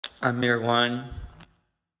I'm Mear One.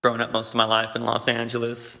 Grown up most of my life in Los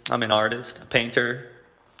Angeles. I'm an artist, a painter.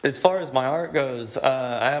 As far as my art goes,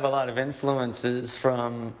 I have a lot of influences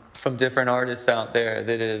from different artists out there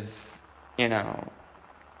that have, you know,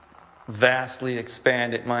 vastly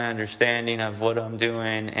expanded my understanding of what I'm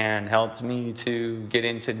doing and helped me to get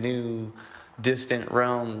into new, distant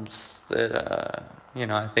realms that,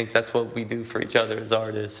 I think that's what we do for each other as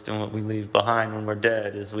artists, and what we leave behind when we're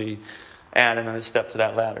dead is we add another step to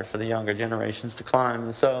that ladder for the younger generations to climb.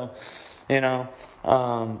 And so,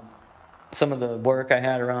 some of the work I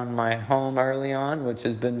had around my home early on, which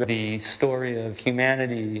has been the story of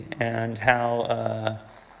humanity and how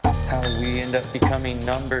we end up becoming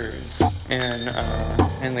numbers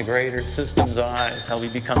in the greater system's eyes, how we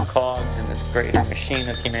become cogs in this greater machine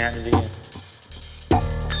of humanity.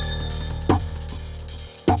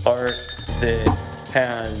 Art that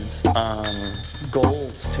has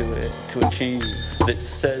goals to it to achieve, that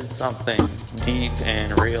says something deep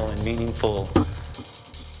and real and meaningful.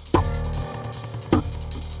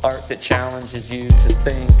 Art that challenges you to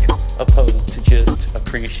think opposed to just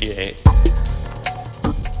appreciate.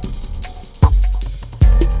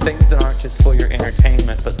 Things that aren't just for your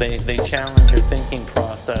entertainment, but they challenge your thinking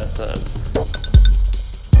process of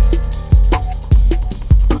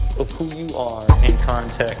who you are in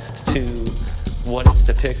context to what it's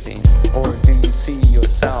depicting. Or do you see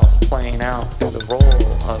yourself playing out through the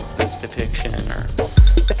role of this depiction?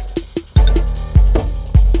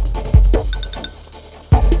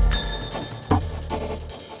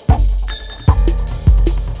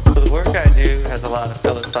 So the work I do has a lot of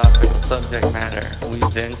philosophical subject matter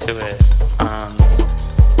weaved into it.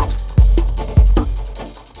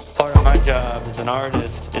 Part of my job as an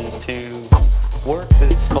artist is to work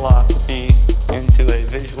this philosophy into a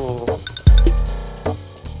visual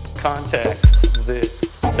context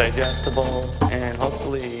that's digestible and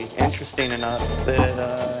hopefully interesting enough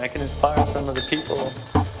that I can inspire some of the people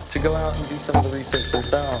to go out and do some of the research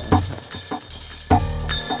themselves